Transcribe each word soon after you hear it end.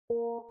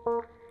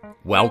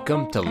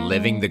Welcome to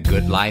Living the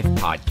Good Life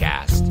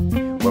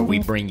podcast, where we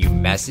bring you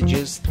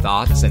messages,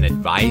 thoughts, and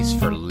advice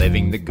for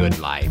living the good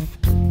life.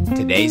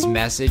 Today's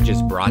message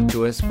is brought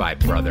to us by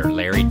Brother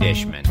Larry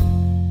Dishman.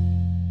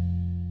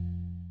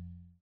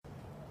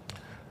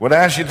 Would I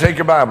ask you to take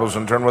your Bibles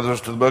and turn with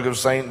us to the book of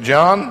St.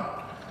 John,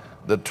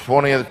 the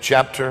 20th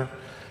chapter,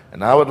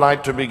 and I would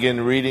like to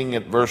begin reading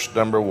at verse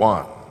number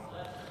 1.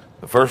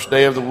 The first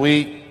day of the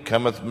week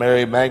cometh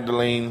Mary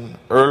Magdalene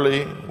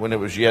early, when it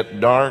was yet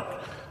dark,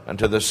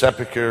 unto the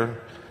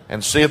sepulchre,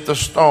 and seeth the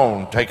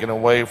stone taken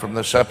away from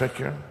the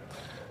sepulchre.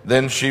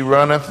 Then she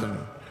runneth and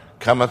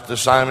cometh to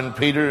Simon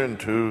Peter and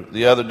to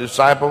the other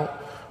disciple,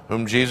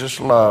 whom Jesus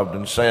loved,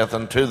 and saith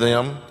unto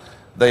them,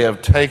 They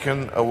have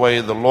taken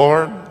away the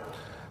Lord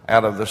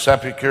out of the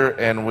sepulchre,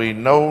 and we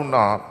know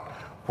not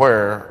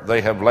where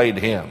they have laid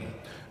him.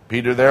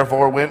 Peter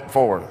therefore went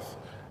forth,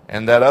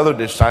 and that other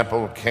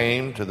disciple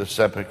came to the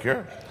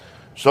sepulchre.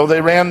 So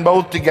they ran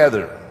both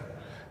together.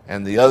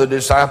 And the other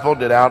disciple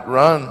did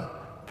outrun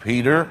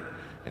Peter,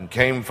 and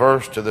came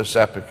first to the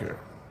sepulchre.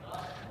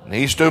 And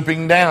he,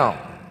 stooping down,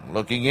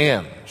 looking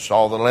in,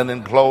 saw the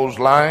linen clothes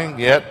lying,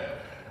 yet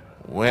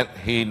went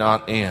he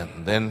not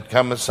in. Then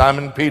cometh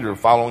Simon Peter,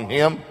 following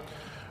him,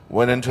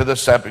 went into the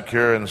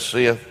sepulchre, and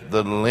seeth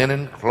the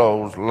linen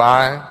clothes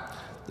lie,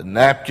 the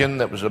napkin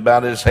that was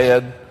about his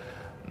head,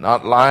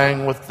 not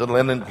lying with the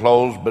linen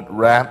clothes, but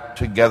wrapped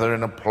together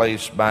in a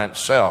place by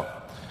itself.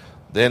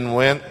 Then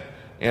went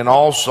in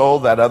also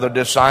that other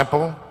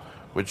disciple,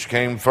 which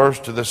came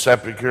first to the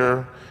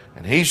sepulchre,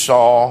 and he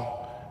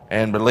saw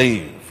and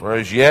believed. For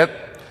as yet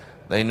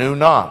they knew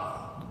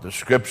not the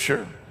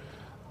scripture,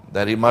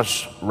 that he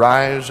must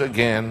rise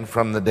again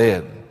from the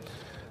dead.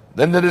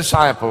 Then the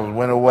disciples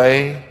went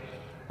away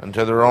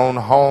unto their own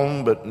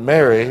home, but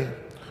Mary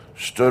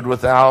stood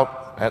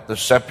without at the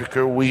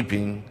sepulchre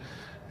weeping.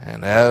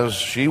 And as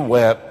she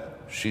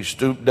wept, she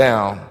stooped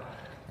down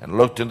and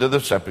looked into the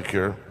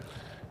sepulchre,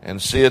 and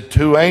seeth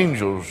two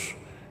angels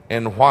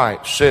in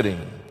white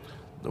sitting,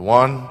 the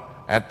one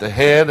at the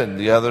head and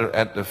the other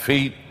at the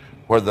feet,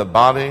 where the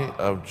body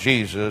of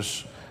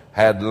Jesus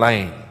had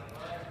lain.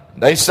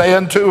 They say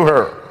unto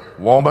her,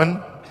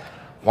 Woman,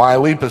 why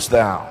weepest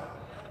thou?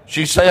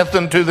 She saith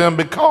unto them,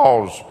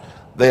 Because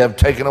they have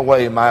taken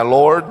away my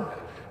Lord,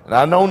 and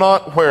I know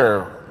not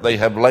where they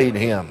have laid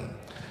him.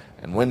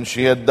 And when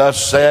she had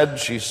thus said,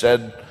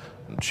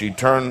 she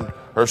turned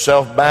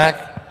herself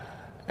back,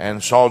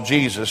 and saw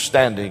Jesus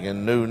standing,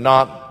 and knew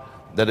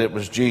not that it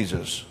was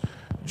Jesus.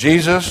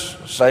 Jesus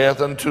saith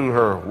unto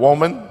her,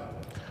 Woman,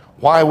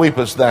 why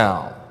weepest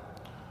thou?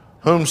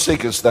 Whom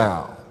seekest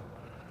thou?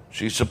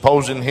 She,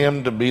 supposing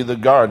him to be the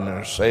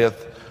gardener,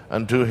 saith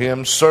unto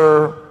him,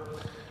 Sir,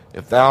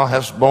 if thou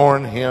hast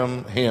borne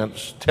him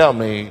hence, tell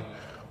me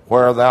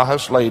where thou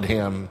hast laid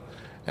him,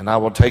 and I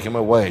will take him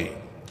away.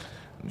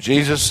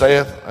 Jesus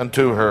saith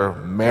unto her,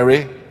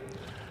 Mary.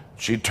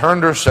 She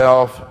turned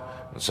herself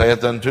and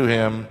saith unto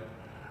him,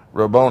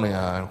 Rabboni,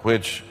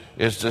 which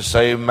is to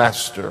say,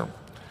 Master.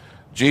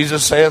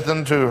 Jesus saith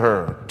unto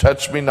her,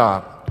 Touch me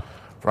not,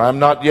 for I am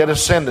not yet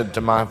ascended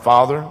to my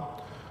Father,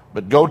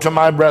 but go to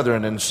my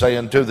brethren and say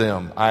unto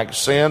them, I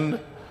ascend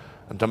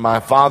unto my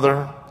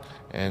Father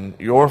and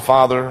your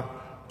Father,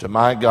 to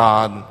my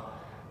God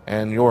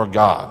and your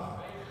God.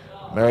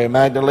 Mary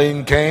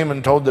Magdalene came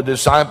and told the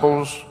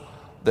disciples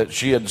that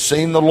she had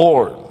seen the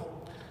Lord,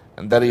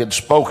 and that he had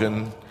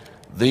spoken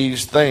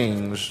these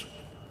things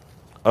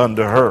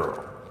unto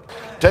her.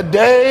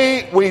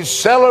 Today we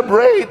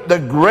celebrate the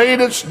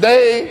greatest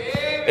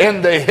day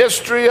in the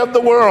history of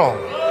the world.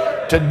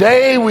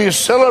 Today we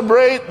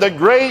celebrate the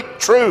great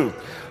truth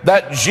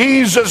that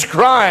Jesus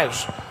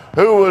Christ,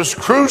 who was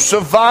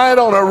crucified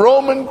on a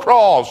Roman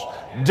cross,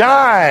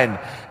 died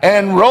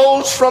and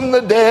rose from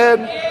the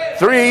dead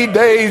 3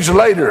 days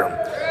later.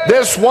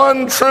 This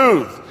one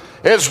truth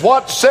is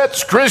what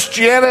sets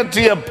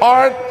Christianity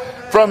apart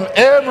from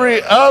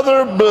every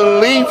other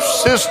belief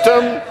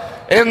system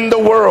in the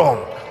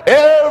world.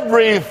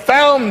 Every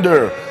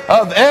founder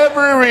of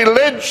every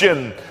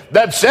religion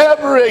that's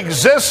ever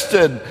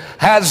existed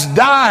has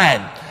died.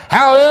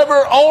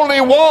 However,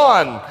 only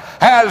one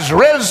has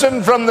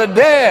risen from the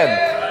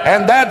dead,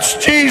 and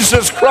that's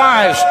Jesus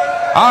Christ,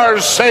 our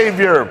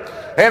Savior.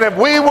 And if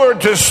we were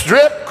to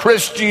strip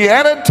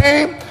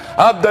Christianity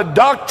of the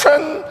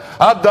doctrine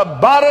of the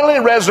bodily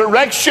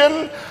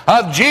resurrection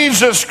of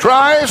Jesus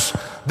Christ,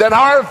 then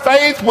our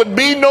faith would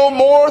be no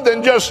more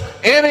than just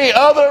any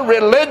other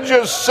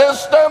religious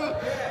system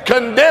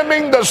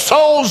condemning the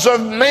souls of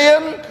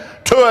men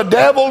to a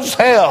devil's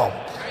hell.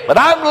 But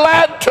I'm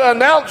glad to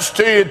announce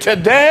to you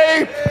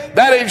today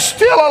that he's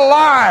still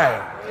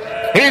alive.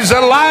 He's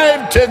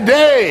alive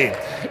today.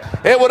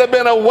 It would have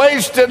been a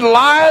wasted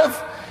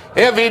life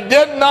if he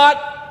did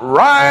not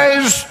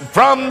rise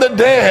from the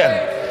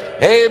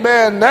dead.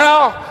 Amen.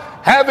 Now,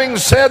 having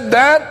said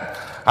that,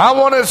 I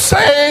want to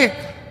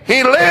say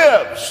he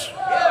lives.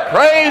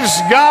 Praise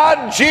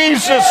God.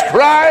 Jesus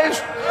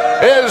Christ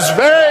is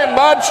very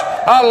much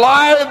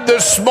alive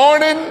this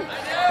morning,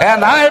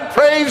 and I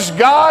praise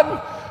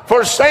God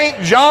For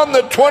St. John,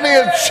 the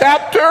 20th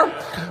chapter,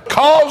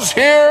 calls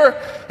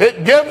here,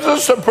 it gives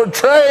us a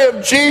portray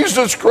of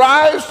Jesus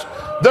Christ,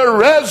 the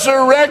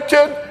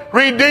resurrected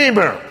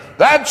Redeemer.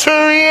 That's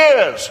who he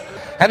is.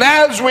 And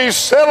as we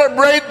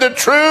celebrate the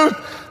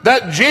truth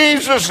that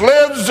Jesus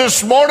lives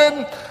this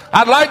morning,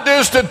 I'd like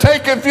just to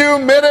take a few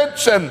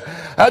minutes and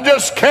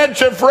just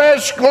catch a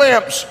fresh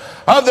glimpse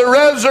of the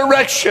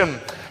resurrection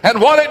and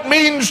what it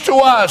means to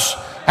us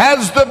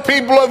as the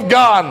people of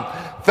God.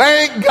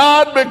 Thank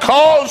God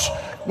because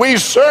we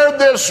serve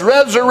this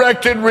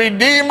resurrected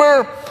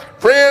Redeemer.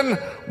 Friend,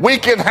 we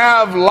can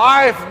have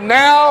life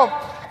now,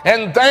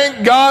 and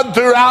thank God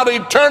throughout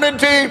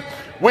eternity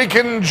we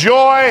can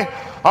enjoy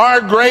our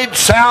great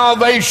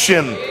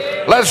salvation.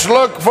 Let's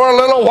look for a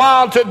little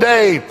while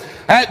today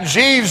at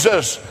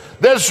Jesus,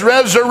 this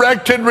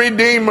resurrected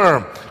Redeemer.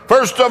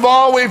 First of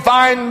all, we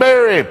find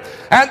Mary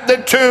at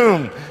the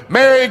tomb.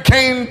 Mary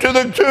came to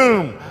the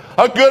tomb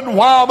a good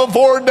while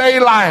before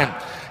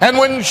daylight. And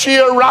when she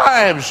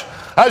arrives,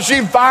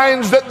 she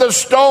finds that the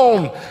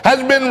stone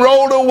has been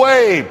rolled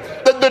away,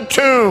 that the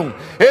tomb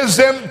is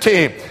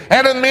empty.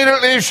 And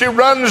immediately she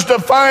runs to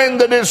find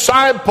the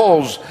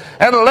disciples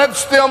and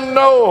lets them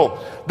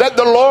know that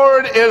the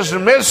Lord is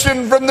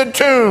missing from the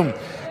tomb.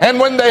 And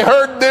when they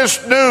heard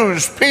this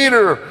news,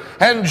 Peter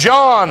and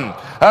John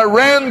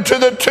ran to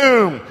the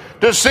tomb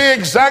to see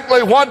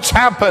exactly what's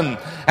happened.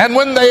 And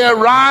when they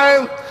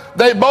arrived,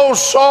 they both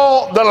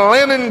saw the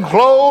linen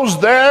clothes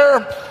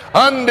there,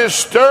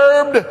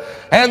 undisturbed,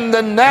 and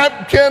the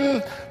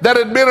napkin that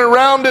had been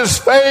around his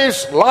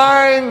face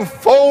lying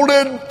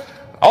folded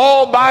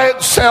all by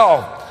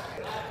itself.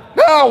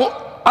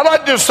 Now, I'd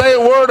like to say a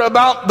word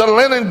about the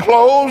linen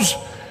clothes.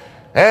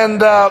 And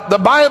the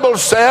Bible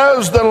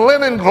says the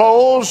linen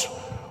clothes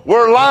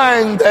were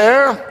lying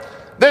there.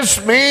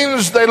 This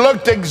means they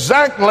looked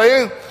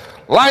exactly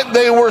like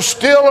they were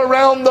still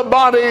around the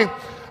body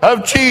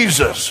of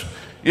Jesus.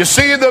 You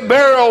see, the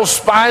burial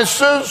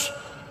spices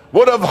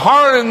would have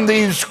hardened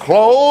these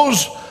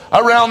clothes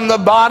around the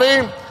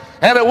body,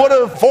 and it would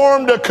have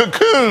formed a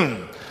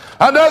cocoon.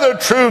 Another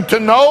truth to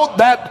note,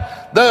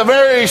 that the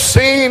very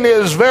scene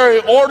is very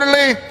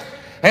orderly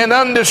and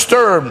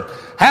undisturbed.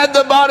 Had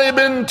the body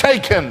been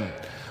taken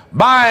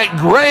by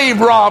grave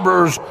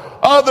robbers,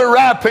 other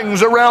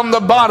wrappings around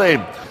the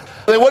body,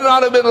 they would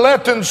not have been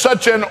left in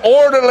such an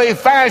orderly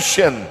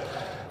fashion.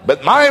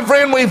 But my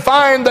friend, we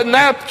find the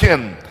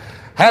napkin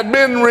had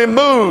been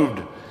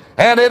removed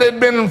and it had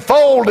been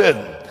folded.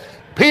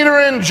 Peter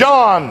and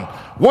John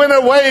went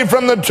away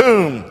from the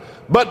tomb,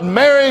 but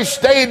Mary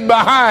stayed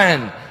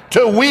behind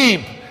to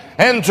weep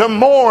and to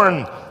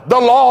mourn the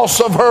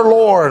loss of her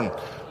Lord.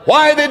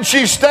 Why did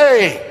she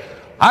stay?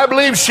 I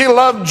believe she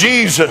loved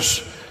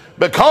Jesus,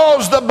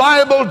 because the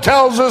Bible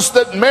tells us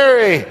that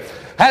Mary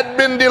had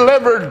been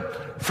delivered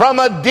from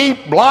a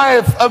deep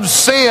life of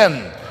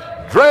sin,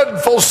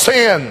 dreadful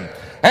sin,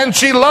 and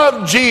she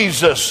loved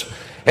Jesus.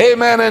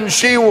 Amen. And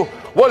she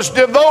was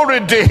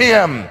devoted to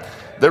him.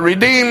 The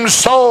redeemed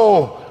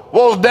soul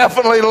will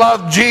definitely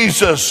love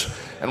Jesus.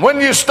 And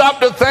when you stop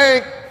to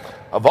think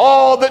of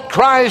all that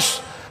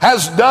Christ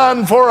has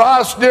done for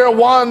us, dear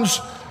ones,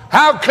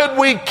 how could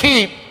we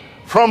keep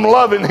from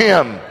loving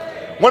him?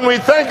 When we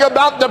think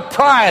about the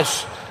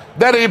price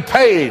that he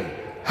paid,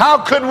 how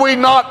could we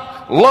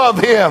not love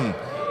him?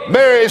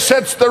 Mary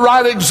sets the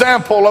right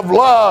example of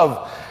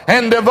love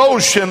and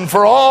devotion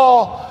for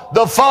all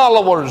the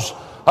followers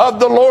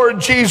of the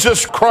Lord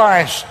Jesus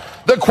Christ.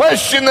 The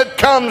question that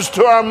comes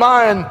to our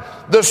mind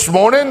this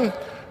morning,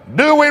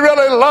 do we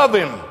really love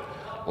him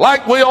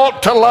like we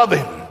ought to love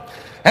him?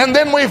 And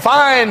then we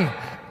find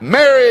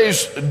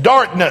Mary's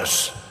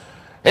darkness.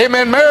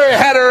 Amen. Mary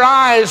had her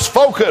eyes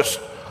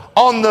focused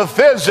on the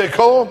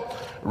physical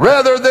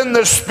rather than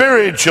the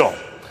spiritual.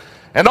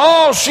 And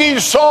all she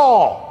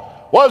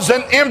saw was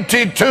an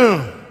empty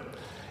tomb.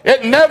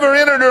 It never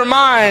entered her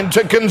mind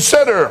to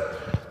consider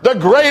the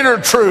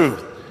greater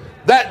truth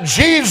that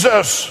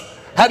Jesus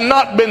had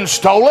not been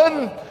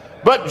stolen,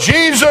 but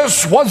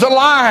Jesus was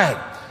alive.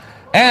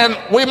 And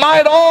we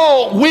might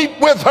all weep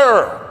with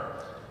her.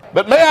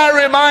 But may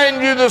I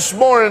remind you this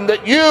morning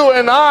that you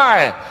and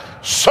I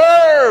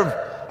serve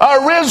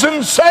a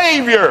risen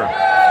Savior,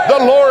 the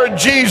Lord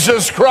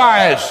Jesus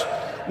Christ.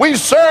 We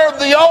serve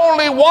the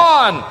only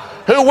one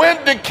who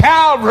went to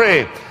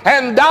Calvary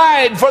and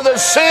died for the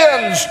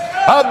sins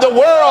of the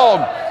world,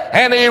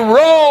 and he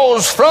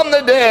rose from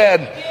the dead,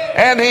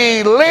 and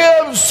he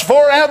lives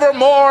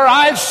forevermore.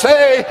 I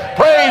say,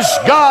 praise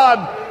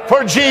God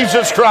for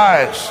Jesus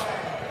Christ.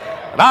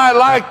 And I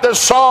like the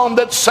song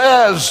that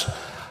says,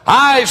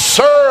 I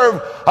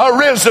serve a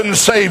risen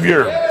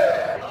Savior.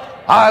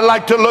 I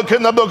like to look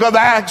in the book of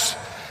Acts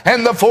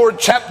and the 4th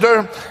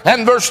chapter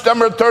and verse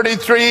number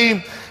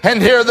 33.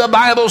 And here the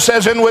Bible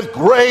says, and with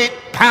great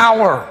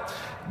power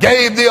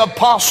gave the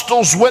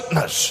apostles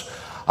witness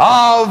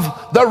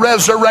of the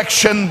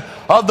resurrection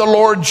of the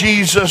Lord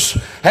Jesus,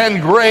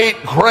 and great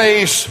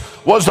grace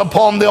was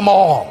upon them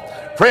all.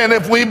 Friend,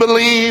 if we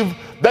believe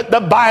that the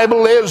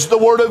Bible is the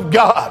Word of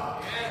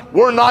God,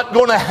 we're not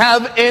going to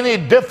have any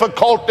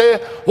difficulty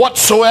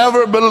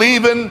whatsoever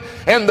believing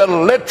in the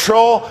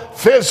literal,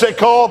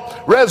 physical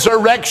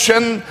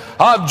resurrection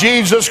of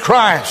Jesus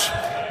Christ.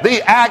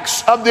 The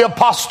Acts of the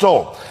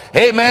Apostle,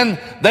 amen,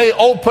 they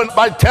open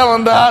by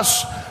telling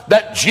us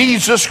that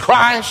Jesus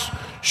Christ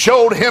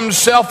showed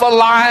himself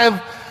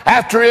alive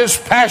after his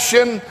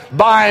passion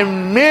by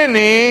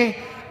many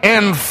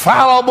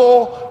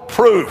infallible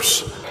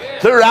proofs.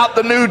 Throughout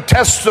the New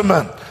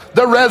Testament,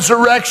 the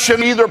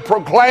resurrection either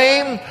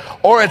proclaimed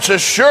or it's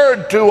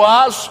assured to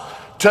us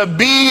to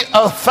be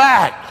a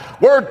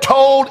fact. We're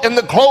told in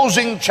the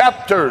closing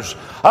chapters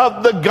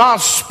of the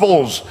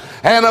Gospels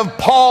and of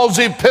Paul's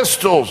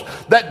epistles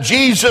that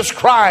Jesus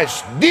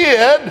Christ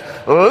did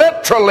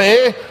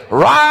literally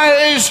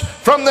rise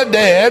from the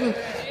dead,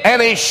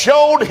 and he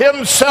showed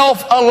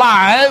himself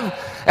alive,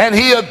 and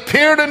he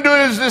appeared unto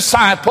his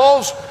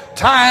disciples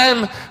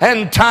time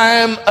and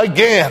time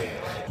again.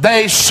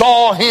 They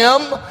saw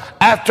him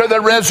after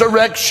the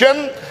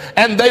resurrection,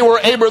 and they were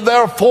able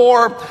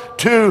therefore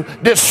to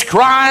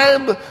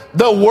describe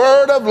the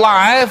word of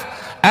life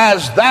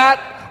as that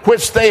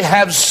which they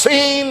have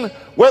seen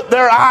with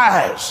their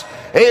eyes.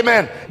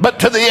 Amen. But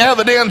to the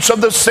evidence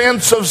of the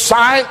sense of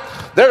sight,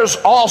 there's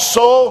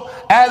also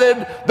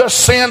added the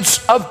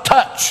sense of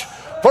touch.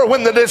 For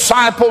when the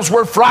disciples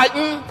were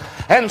frightened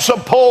and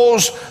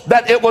supposed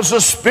that it was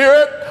a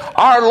spirit,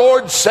 our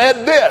Lord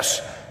said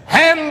this,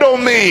 "Handle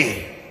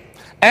me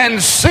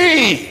and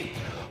see,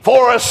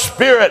 for a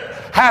spirit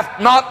hath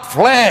not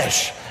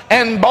flesh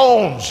and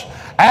bones,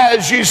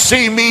 as ye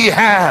see me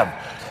have."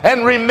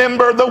 And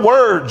remember the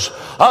words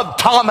of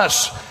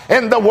Thomas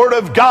in the Word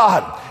of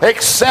God,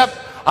 "Except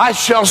I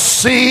shall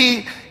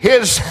see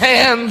his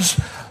hands,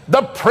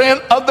 the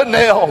print of the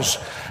nails,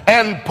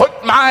 and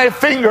put my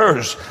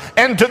fingers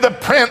into the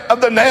print of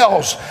the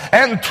nails,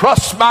 and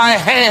thrust my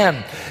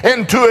hand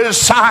into his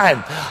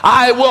side,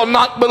 I will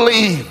not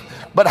believe."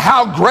 But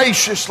how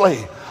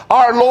graciously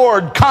our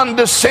Lord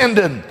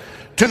condescended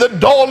to the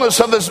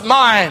dullness of his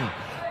mind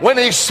when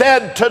he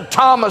said to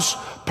Thomas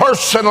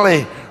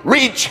personally,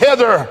 "Reach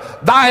hither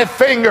thy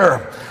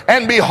finger,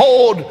 and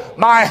behold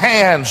my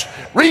hands.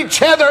 Reach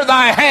hither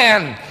thy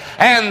hand,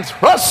 and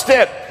thrust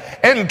it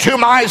into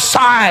my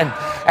side,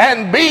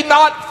 and be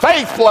not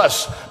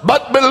faithless,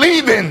 but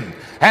believing."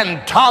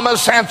 And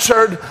Thomas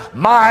answered,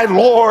 "My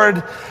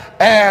Lord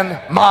and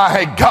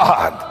my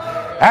God."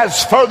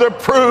 As further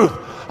proof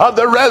of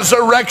the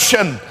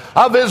resurrection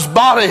of his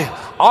body,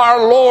 our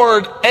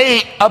Lord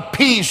ate a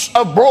piece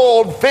of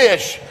broiled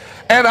fish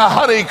and a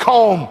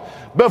honeycomb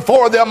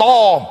before them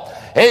all.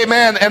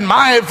 Amen. And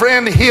my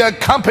friend, he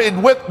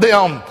accompanied with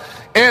them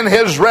in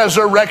his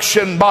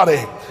resurrection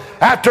body.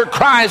 After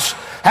Christ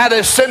had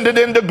ascended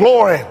into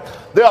glory,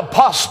 the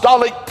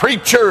apostolic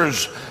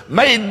preachers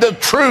made the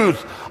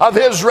truth of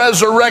his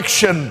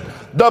resurrection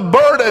the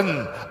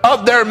burden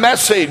of their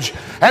message.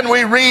 And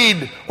we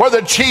read where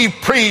the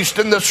chief priest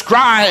and the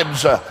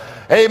scribes,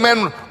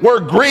 amen, were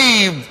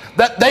grieved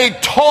that they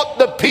taught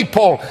the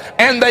people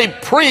and they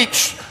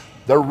preached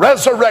the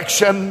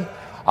resurrection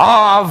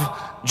of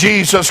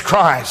Jesus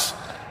Christ.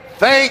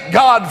 Thank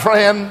God,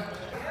 friend.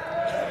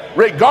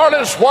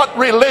 Regardless what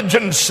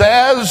religion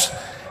says,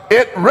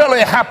 it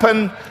really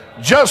happened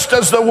just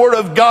as the Word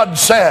of God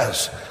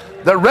says.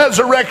 The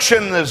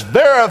resurrection is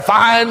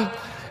verified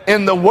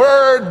in the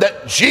word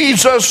that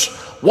Jesus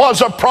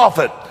was a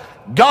prophet.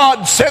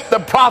 God sent the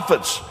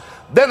prophets.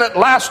 Then at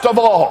last of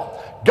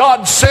all,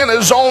 God sent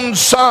his own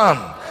Son,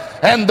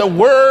 and the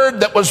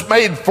Word that was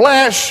made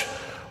flesh,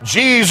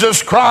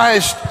 Jesus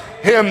Christ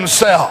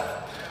himself.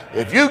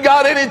 If you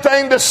got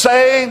anything to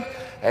say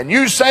and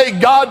you say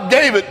God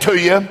gave it to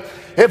you,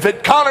 if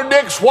it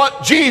contradicts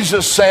what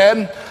Jesus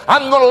said,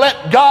 I'm going to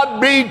let God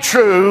be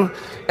true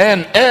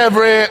and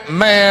every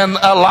man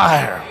a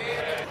liar.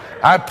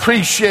 I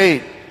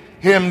appreciate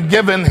him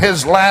giving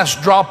his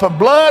last drop of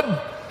blood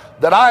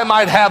that I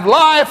might have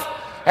life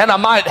and I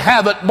might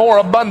have it more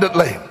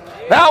abundantly.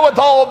 Now, with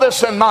all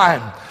this in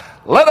mind,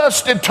 let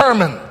us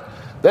determine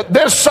that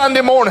this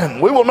Sunday morning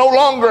we will no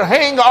longer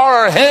hang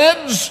our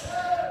heads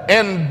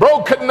in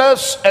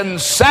brokenness and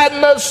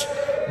sadness,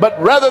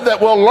 but rather that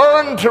we'll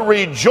learn to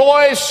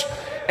rejoice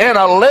in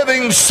a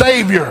living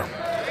Savior.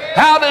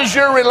 How does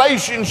your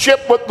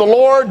relationship with the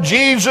Lord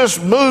Jesus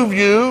move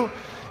you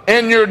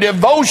in your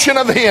devotion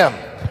of him?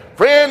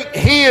 Friend,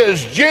 he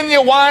is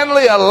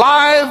genuinely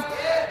alive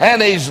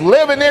and he's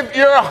living in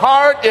your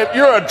heart if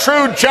you're a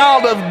true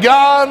child of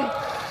God.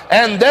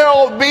 And there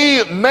will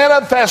be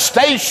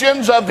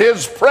manifestations of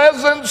his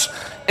presence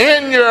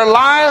in your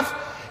life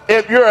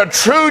if you're a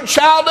true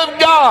child of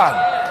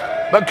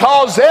God.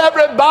 Because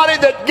everybody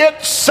that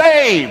gets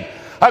saved,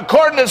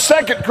 according to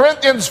 2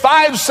 Corinthians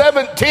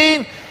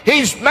 5:17,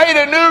 he's made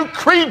a new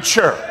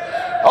creature.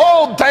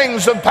 Old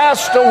things have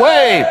passed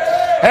away,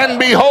 and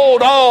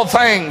behold, all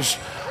things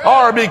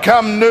are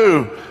become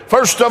new.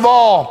 First of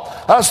all,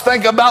 let's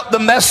think about the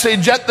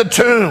message at the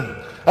tomb.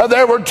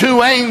 There were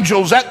two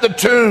angels at the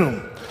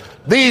tomb.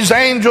 These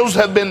angels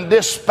have been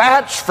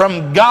dispatched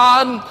from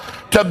God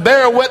to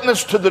bear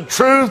witness to the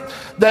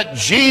truth that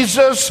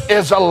Jesus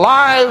is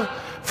alive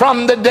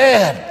from the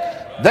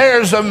dead.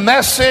 There's a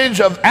message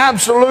of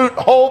absolute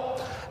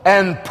hope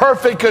and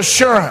perfect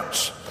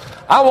assurance.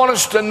 I want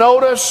us to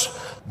notice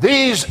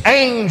these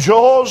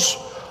angels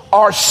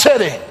are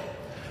sitting,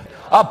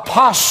 a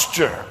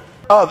posture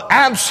of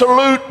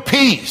absolute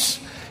peace.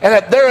 And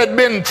if there had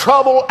been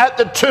trouble at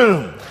the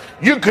tomb,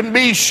 you can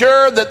be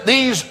sure that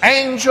these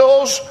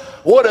angels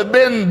would have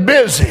been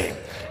busy.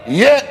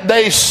 Yet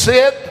they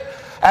sit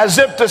as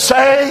if to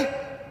say,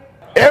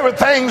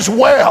 everything's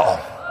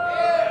well.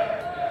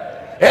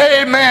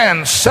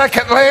 Amen.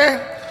 Secondly,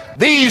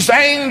 these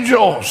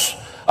angels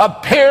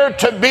appear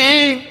to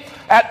be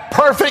at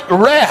perfect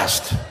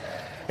rest.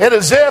 It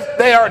is as if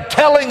they are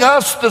telling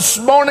us this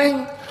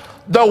morning,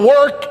 the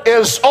work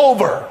is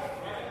over.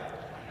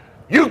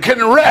 You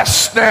can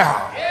rest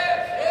now.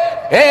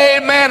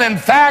 Amen. In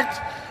fact,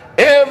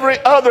 every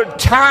other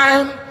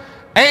time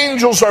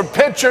angels are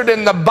pictured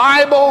in the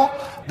Bible,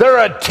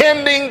 they're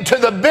attending to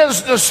the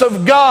business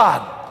of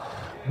God.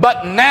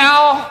 But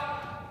now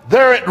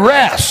they're at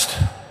rest.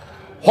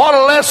 What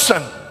a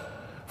lesson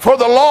for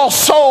the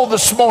lost soul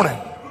this morning.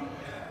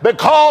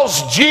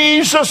 Because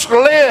Jesus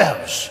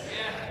lives,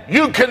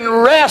 you can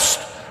rest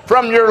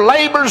from your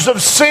labors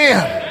of sin.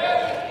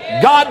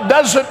 God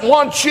doesn't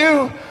want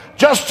you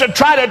just to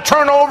try to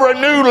turn over a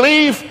new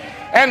leaf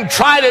and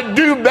try to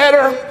do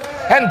better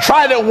and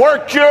try to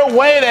work your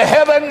way to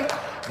heaven.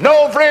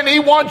 No, friend, He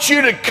wants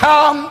you to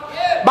come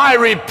by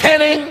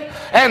repenting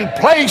and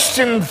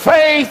placing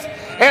faith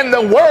in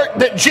the work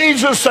that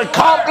Jesus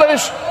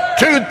accomplished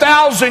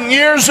 2,000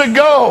 years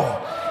ago.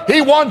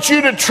 He wants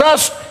you to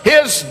trust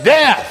His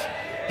death,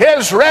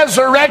 His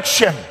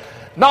resurrection,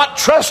 not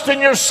trust in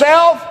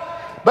yourself,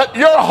 but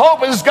your hope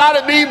has got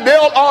to be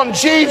built on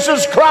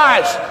Jesus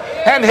Christ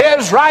and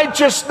His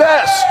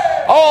righteousness.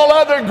 All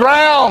other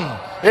ground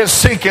is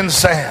sinking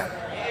sand.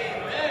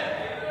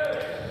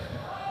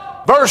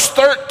 Verse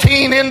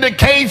 13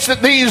 indicates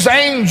that these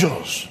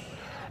angels,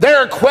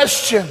 their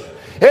question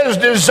is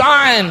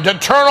designed to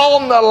turn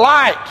on the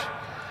light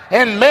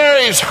in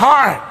Mary's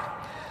heart.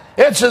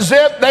 It's as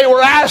if they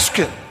were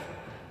asking,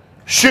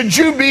 should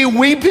you be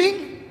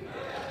weeping?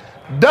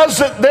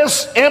 Doesn't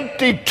this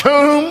empty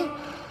tomb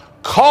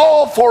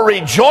call for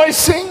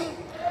rejoicing?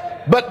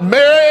 But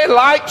Mary,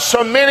 like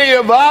so many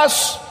of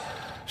us,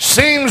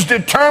 seems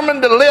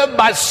determined to live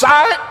by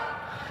sight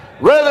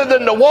rather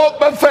than to walk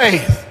by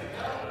faith.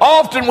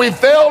 Often we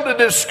fail to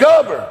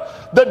discover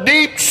the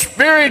deep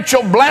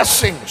spiritual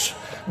blessings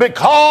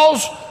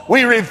because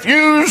we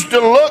refuse to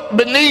look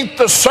beneath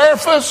the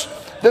surface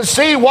to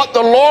see what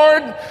the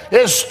Lord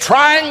is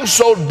trying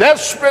so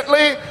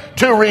desperately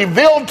to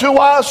reveal to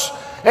us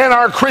in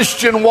our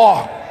Christian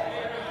walk.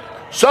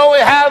 So we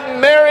have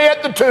Mary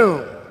at the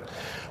tomb.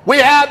 We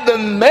have the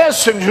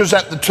messengers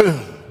at the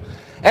tomb.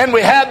 And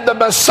we have the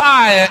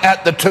Messiah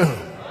at the tomb.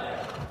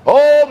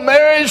 Oh,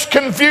 Mary's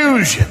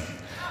confusion,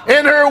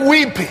 in her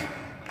weeping,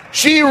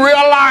 she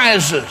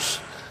realizes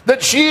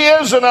that she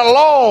isn't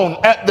alone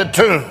at the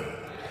tomb.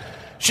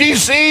 She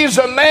sees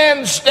a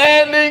man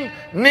standing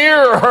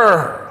near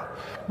her,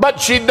 but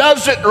she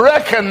doesn't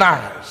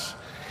recognize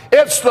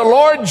it's the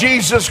Lord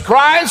Jesus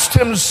Christ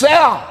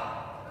Himself.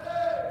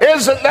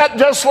 Isn't that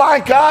just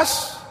like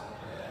us?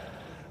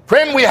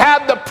 Friend, we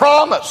have the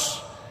promise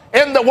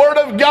in the Word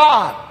of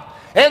God,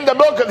 in the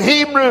book of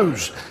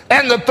Hebrews,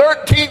 and the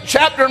 13th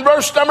chapter and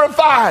verse number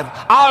 5.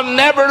 I'll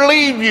never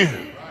leave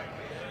you,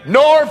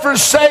 nor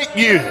forsake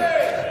you.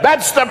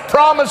 That's the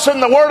promise in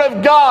the Word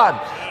of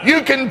God.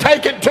 You can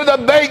take it to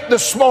the bank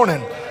this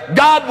morning.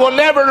 God will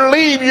never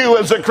leave you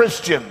as a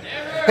Christian.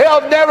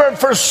 He'll never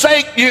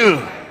forsake you.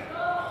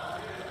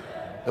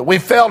 That we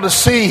fail to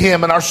see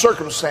Him in our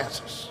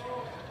circumstances.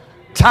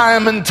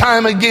 Time and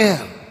time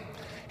again,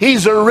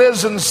 He's a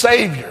risen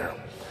Savior.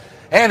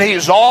 And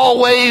He's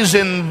always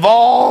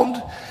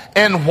involved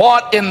in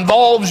what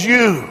involves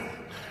you.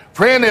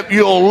 Friend, if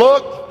you'll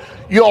look,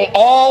 you'll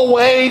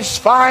always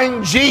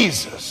find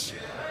Jesus.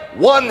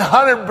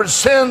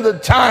 100% of the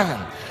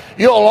time,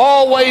 you'll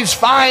always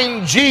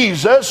find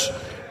Jesus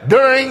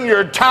during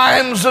your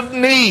times of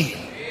need.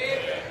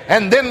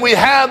 And then we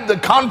have the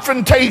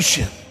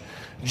confrontation.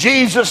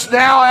 Jesus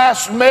now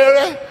asks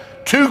Mary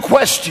 2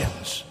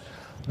 questions.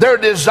 They're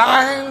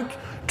designed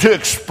to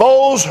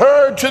expose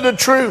her to the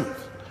truth.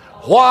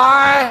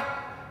 Why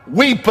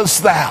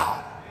weepest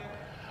thou?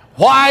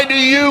 Why do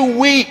you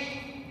weep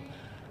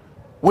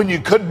when you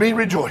could be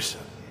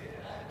rejoicing?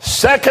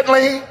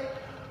 Secondly,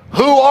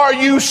 who are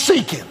you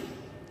seeking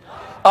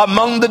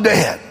among the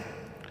dead?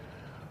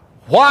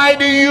 Why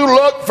do you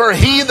look for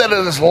he that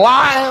is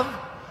alive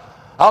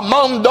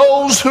among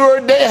those who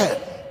are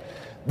dead?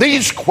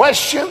 These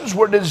questions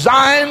were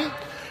designed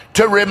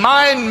to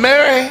remind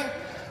Mary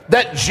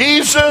that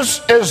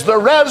Jesus is the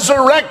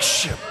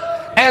resurrection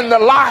and the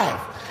life.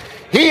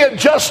 He had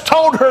just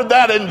told her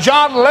that in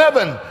John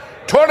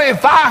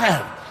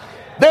 11:25.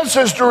 This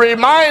is to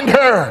remind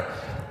her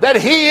that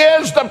He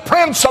is the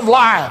Prince of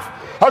Life,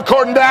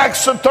 according to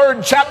Acts the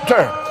 3rd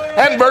chapter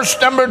and verse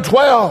number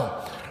 12.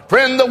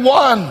 Friend, the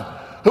one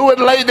who would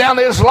lay down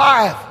his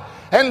life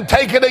and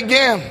take it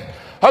again,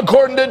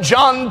 according to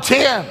John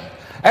 10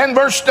 and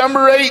verse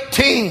number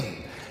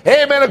 18.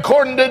 Amen.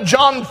 According to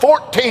John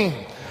 14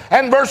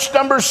 and verse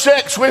number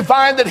 6, we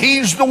find that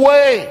he's the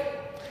way,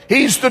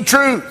 he's the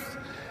truth,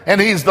 and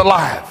he's the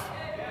life.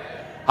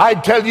 I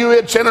tell you,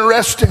 it's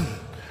interesting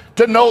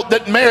to note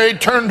that Mary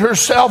turned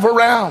herself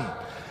around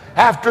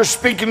after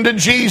speaking to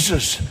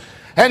Jesus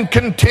and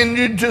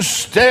continued to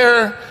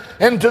stare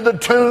into the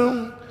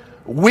tomb,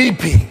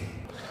 weeping.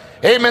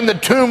 Amen. The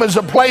tomb is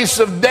a place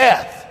of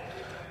death,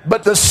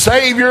 but the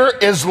Savior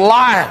is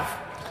life.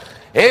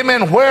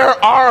 Amen.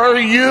 Where are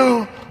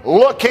you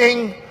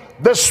looking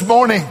this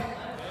morning?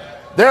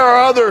 There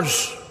are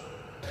others.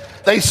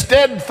 They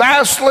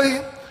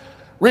steadfastly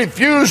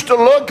refuse to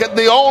look at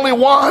the only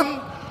one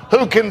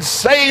who can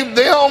save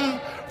them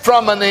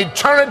from an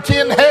eternity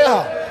in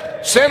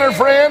hell. Sinner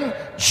friend,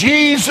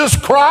 Jesus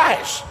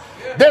Christ,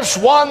 this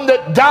one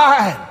that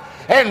died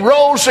and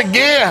rose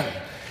again.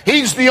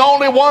 He's the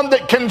only one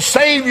that can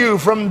save you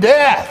from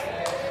death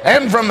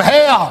and from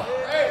hell.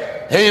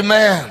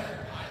 Amen.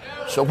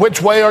 So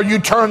which way are you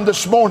turned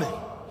this morning?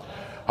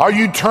 Are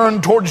you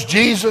turned towards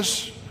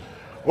Jesus,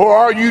 or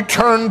are you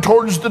turned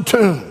towards the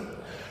tomb?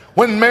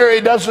 When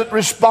Mary doesn't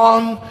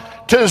respond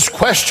to his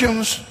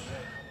questions,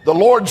 the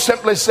Lord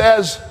simply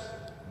says,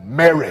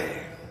 Mary.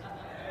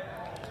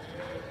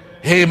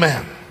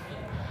 Amen.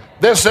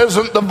 This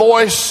isn't the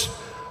voice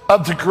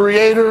of the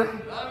Creator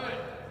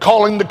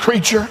calling the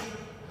creature.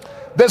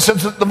 This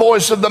isn't the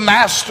voice of the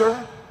master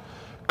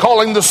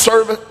calling the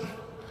servant.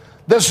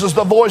 This is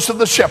the voice of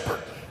the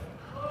shepherd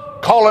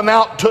calling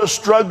out to a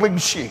struggling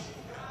sheep.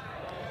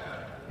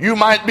 You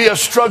might be a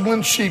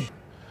struggling sheep,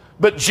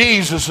 but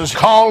Jesus is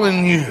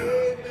calling you.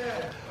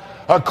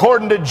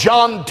 According to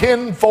John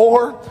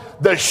 10:4,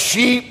 the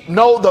sheep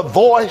know the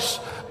voice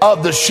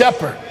of the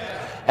shepherd,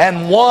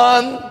 and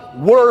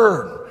one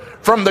word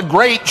from the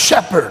great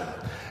shepherd,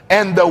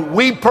 and the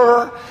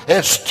weeper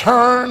is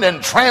turned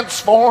and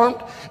transformed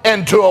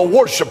into a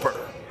worshiper.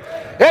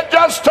 It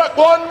just took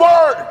one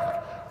word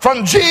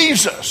from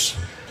Jesus,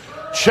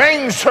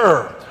 changed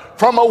her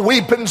from a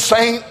weeping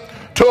saint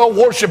to a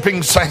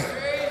worshiping saint.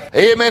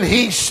 Amen.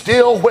 He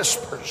still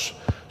whispers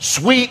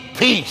sweet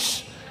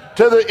peace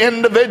to the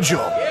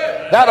individual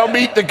that'll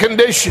meet the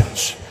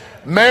conditions.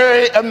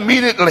 Mary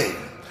immediately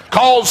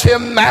calls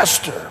him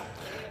master.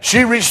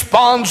 She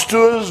responds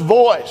to his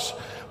voice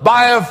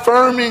by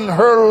affirming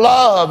her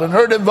love and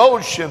her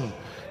devotion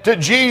to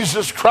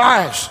Jesus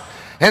Christ.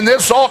 And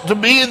this ought to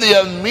be the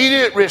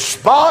immediate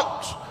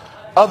response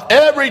of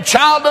every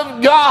child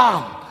of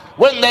God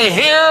when they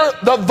hear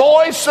the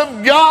voice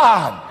of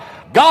God.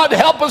 God,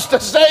 help us to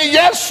say,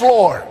 yes,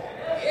 Lord.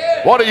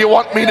 What do you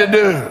want me to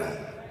do?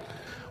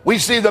 We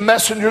see the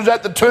messengers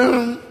at the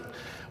tomb.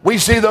 We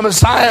see the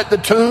Messiah at the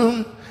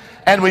tomb.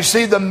 And we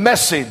see the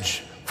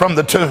message from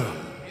the tomb.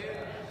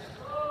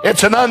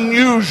 It's an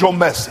unusual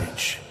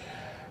message.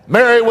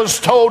 Mary was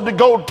told to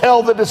go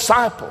tell the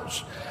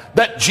disciples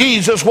that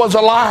Jesus was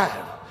alive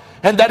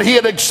and that he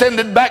had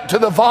ascended back to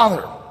the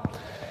Father.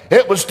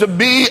 It was to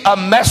be a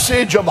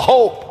message of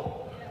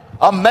hope,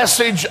 a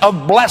message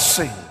of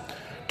blessing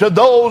to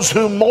those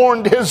who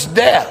mourned his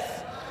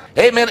death.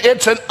 Amen.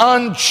 It's an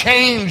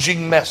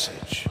unchanging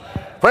message.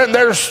 Friend,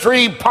 there's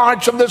three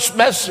parts of this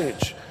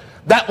message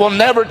that will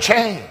never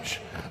change.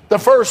 The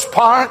first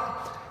part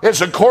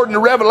is according to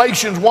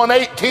Revelations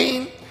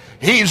 1:18.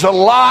 He's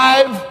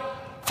alive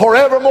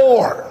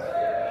forevermore.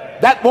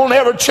 That will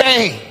never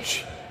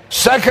change.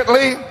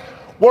 Secondly,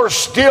 we're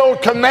still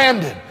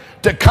commanded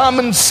to come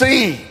and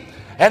see.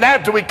 And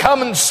after we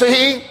come and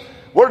see,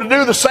 we're to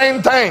do the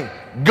same thing.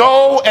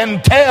 Go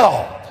and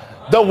tell.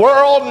 The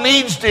world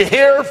needs to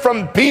hear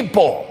from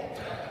people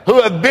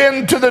who have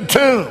been to the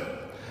tomb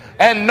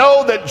and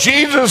know that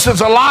Jesus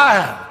is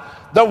alive.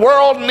 The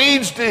world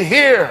needs to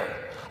hear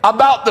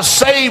about the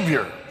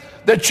Savior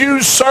that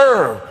you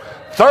serve.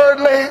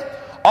 Thirdly,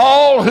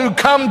 all who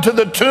come to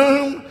the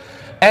tomb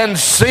and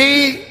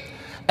see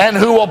and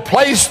who will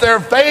place their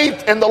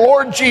faith in the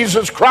Lord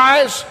Jesus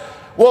Christ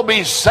will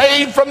be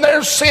saved from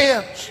their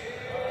sins,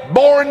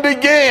 born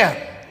again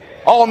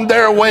on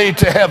their way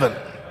to heaven.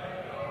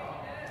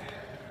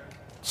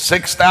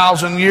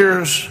 6,000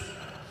 years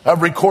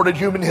of recorded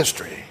human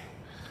history.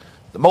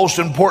 The most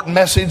important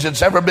message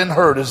that's ever been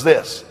heard is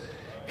this: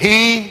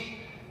 He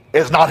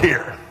is not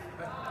here.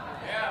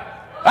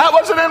 That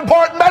was an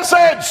important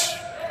message.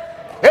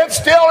 It's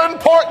still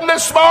important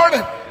this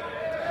morning.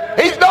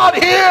 He's not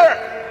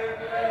here.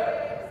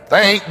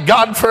 Thank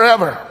God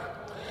forever.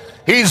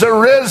 He's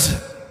arisen.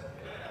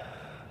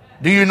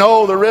 Do you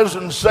know the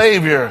risen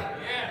Savior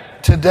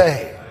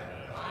today?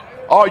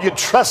 Are you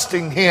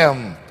trusting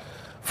him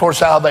for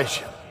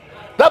salvation?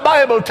 The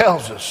Bible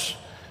tells us,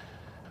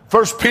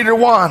 1 Peter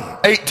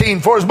 1:18,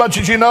 for as much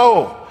as you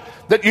know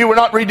that you were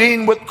not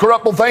redeemed with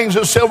corruptible things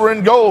as silver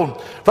and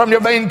gold from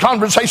your vain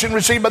conversation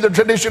received by the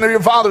tradition of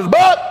your fathers,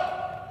 but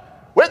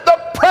with the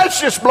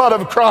precious blood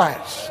of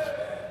Christ.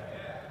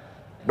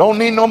 Don't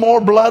need no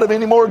more blood of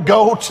any more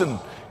goats and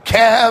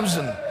calves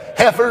and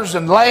heifers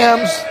and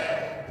lambs.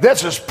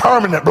 This is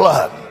permanent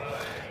blood.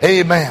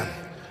 Amen.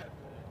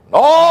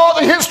 All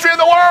the history of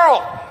the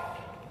world,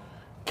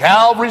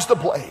 Calvary's the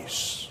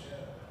place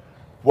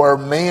where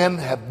men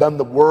have done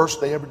the worst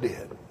they ever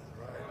did.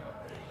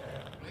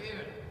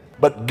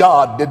 But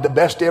God did the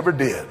best he ever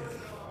did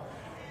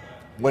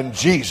when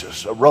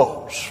Jesus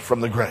arose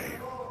from the grave.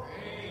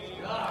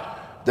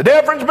 The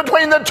difference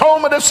between the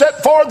atonement is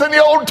set forth in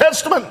the Old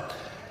Testament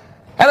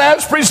and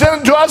as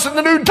presented to us in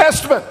the New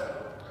Testament.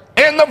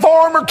 In the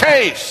former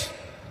case,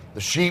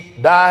 the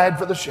sheep died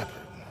for the shepherd.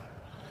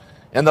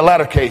 In the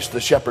latter case,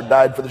 the shepherd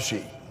died for the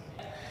sheep.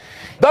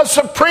 The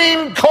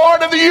Supreme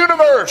Court of the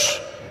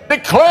universe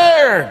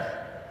declared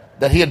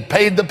that he had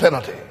paid the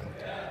penalty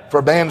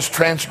for man's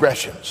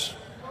transgressions.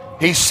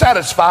 He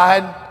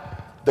satisfied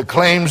the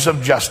claims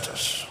of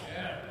justice.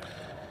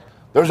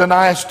 There's a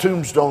nice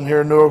tombstone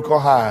here in Newark,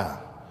 Ohio,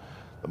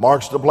 that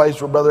marks the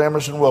place where Brother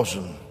Emerson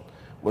Wilson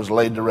was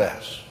laid to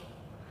rest.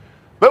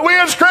 But we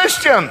as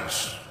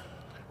Christians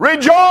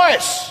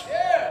rejoice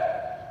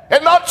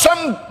in not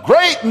some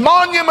great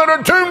monument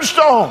or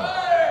tombstone.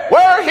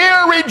 We're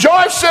here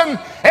rejoicing in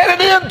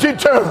an empty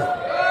tomb.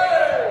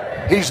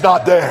 He's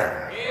not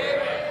there.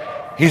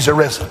 He's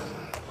arisen.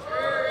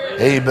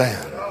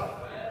 Amen.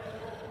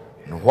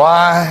 And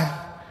why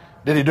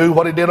did he do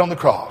what he did on the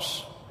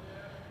cross?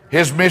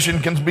 His mission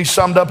can be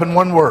summed up in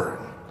one word: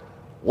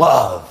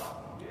 love.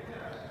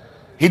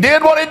 He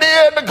did what he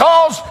did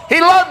because he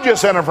loved you,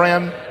 sinner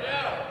friend.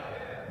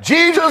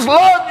 Jesus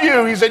loved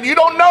you. He said, you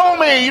don't know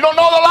me. You don't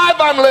know the life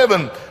I'm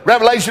living.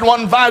 Revelation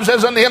 1:5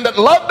 says, unto him that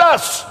loved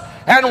us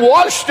and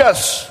washed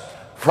us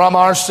from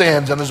our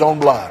sins in his own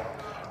blood.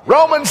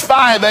 Romans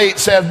 5:8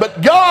 says,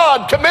 but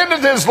God commended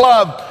his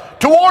love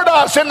toward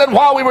us in that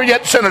while we were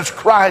yet sinners,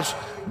 Christ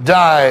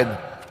died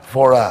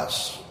for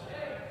us.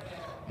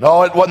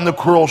 No, it wasn't the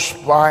cruel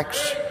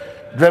spikes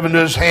driven to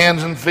his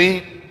hands and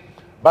feet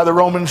by the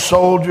Roman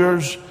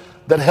soldiers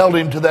that held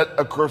him to that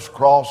accursed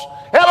cross.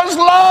 It was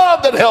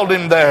love that held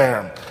him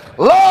there.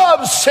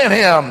 Love sent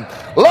him.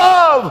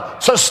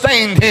 Love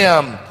sustained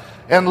him.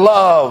 And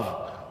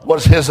love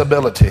was his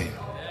ability.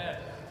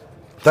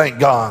 Thank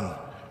God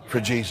for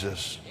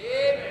Jesus.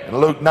 In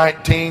Luke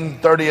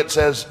 19:30 it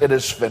says, it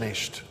is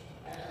finished.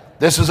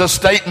 This is a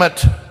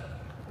statement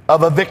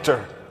of a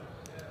victor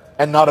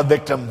and not a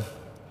victim.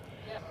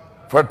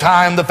 For a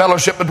time the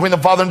fellowship between the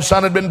Father and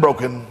Son had been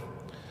broken.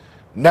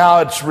 Now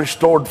it's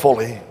restored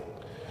fully.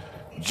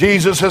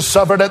 Jesus has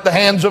suffered at the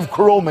hands of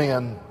cruel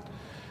men.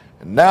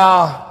 And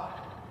now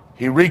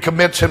he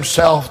recommits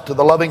himself to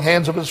the loving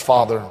hands of his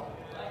Father.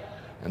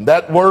 And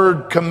that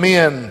word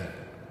commend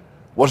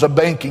was a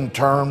banking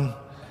term.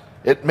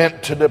 It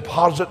meant to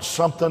deposit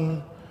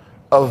something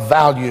of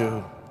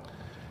value.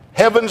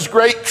 Heaven's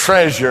great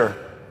treasure,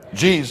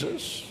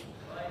 Jesus,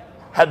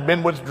 had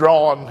been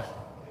withdrawn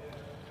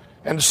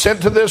and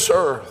sent to this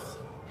earth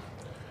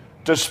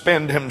to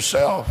spend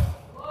himself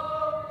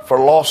for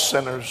lost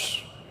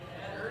sinners.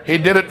 He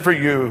did it for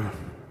you.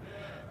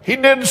 He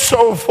did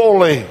so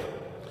fully.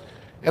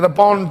 And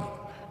upon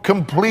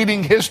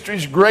completing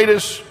history's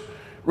greatest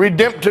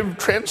redemptive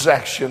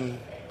transaction,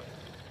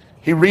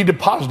 he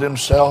redeposited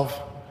himself,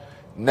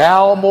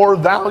 now more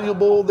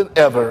valuable than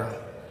ever,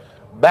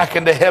 back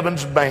into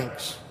heaven's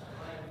banks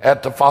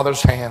at the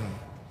Father's hand.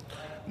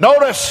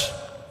 Notice,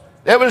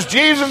 it was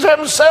Jesus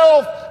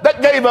himself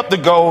that gave up the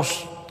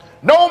ghost.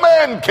 No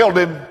man killed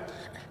him.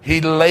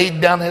 He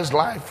laid down his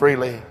life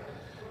freely.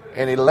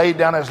 And he laid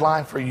down his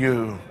life for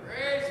you.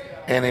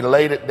 And he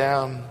laid it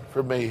down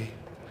for me.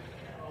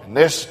 And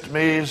this, to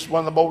me, is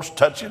one of the most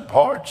touching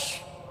parts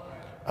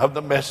of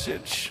the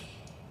message.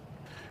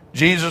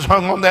 Jesus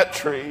hung on that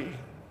tree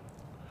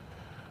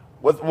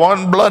with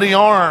one bloody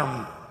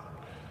arm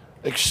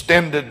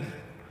extended,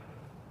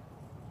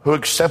 who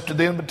accepted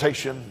the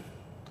invitation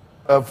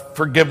of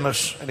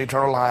forgiveness and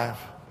eternal life.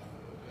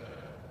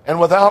 And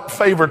without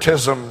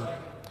favoritism,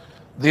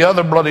 the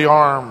other bloody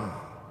arm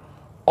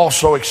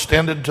also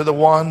extended to the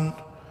one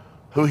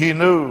who he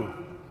knew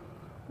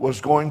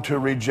was going to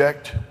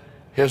reject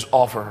his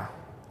offer.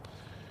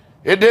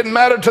 It didn't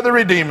matter to the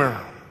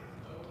Redeemer.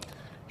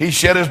 He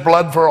shed his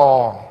blood for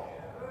all.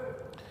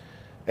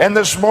 And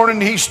this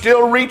morning he's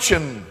still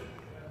reaching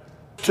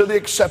to the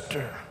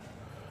acceptor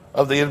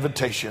of the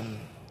invitation.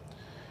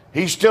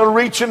 He's still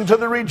reaching to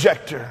the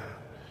rejecter.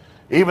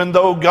 Even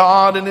though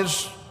God in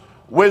his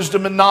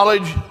wisdom and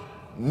knowledge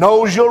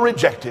knows you'll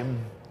reject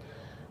him,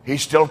 he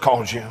still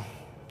calls you.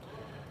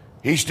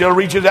 He still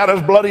reaches out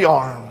his bloody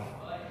arm,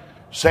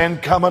 saying,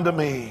 come unto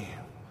me,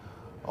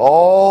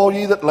 all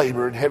ye that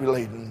labor and heavy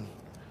laden,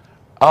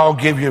 I'll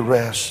give you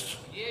rest.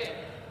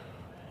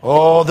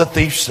 Oh, the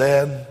thief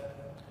said,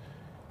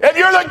 and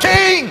you're the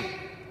king,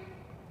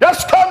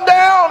 just come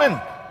down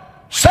and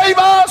save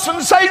us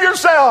and save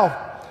yourself.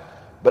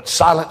 But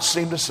silence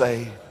seemed to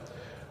say,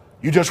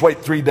 you just wait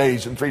 3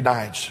 days and 3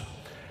 nights,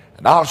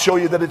 and I'll show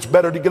you that it's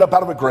better to get up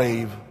out of a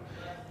grave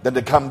than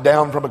to come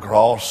down from a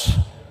cross.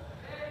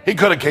 He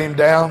could have came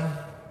down,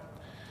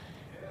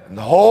 and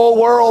the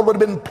whole world would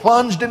have been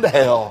plunged into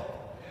hell.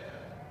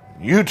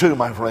 You too,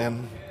 my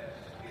friend.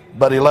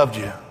 But he loved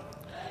you.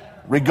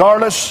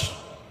 Regardless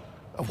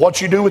of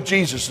what you do with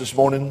Jesus this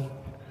morning,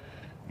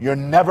 you're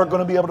never going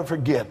to be able to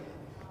forget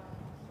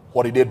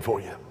what he did for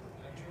you.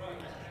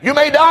 You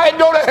may die and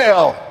go to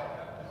hell,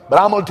 but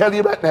I'm going to tell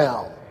you right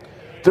now,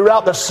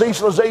 throughout the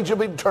ceaseless age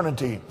of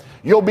eternity,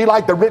 you'll be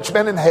like the rich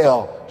man in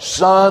hell.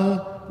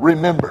 Son,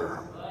 remember.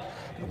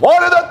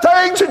 One of the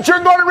things that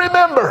you're going to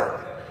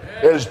remember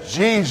is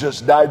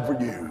Jesus died for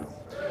you.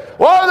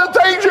 One of the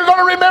things you're going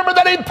to remember,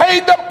 that he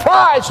paid the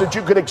price that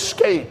you could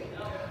escape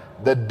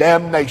the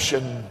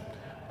damnation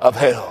of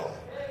hell.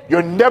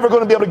 You're never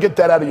going to be able to get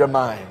that out of your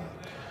mind.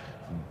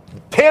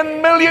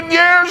 10 million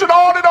years and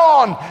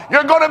on,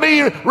 you're going to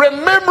be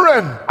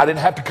remembering, I didn't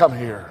have to come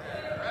here.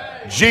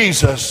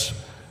 Jesus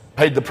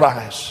paid the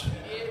price.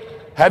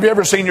 Have you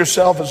ever seen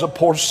yourself as a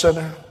poor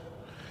sinner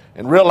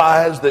and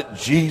realized that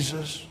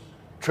Jesus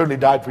truly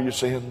died for your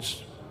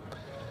sins?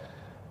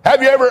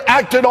 Have you ever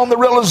acted on the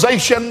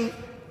realization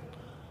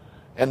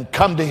and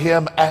come to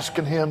him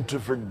asking him to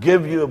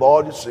forgive you of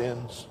all your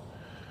sins,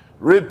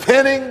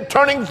 repenting,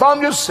 turning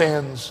from your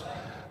sins,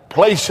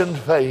 placing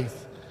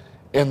faith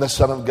in the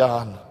Son of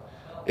God?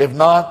 If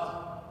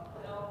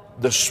not,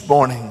 this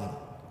morning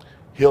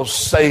he'll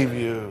save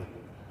you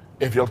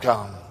if you'll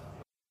come.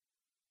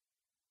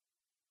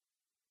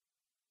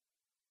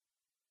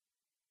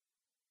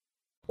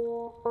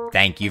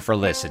 Thank you for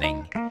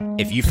listening.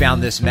 If you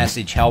found this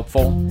message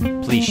helpful,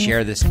 please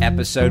share this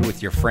episode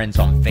with your friends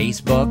on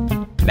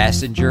Facebook,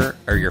 Messenger,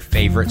 or your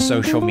favorite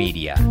social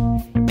media.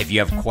 If you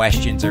have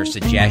questions or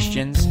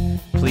suggestions,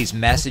 please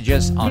message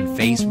us on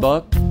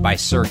Facebook by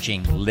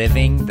searching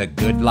Living the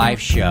Good Life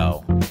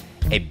Show.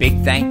 A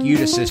big thank you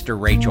to Sister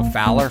Rachel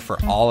Fowler for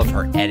all of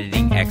her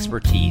editing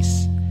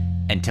expertise.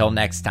 Until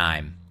next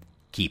time,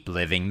 keep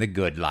living the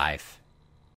good life.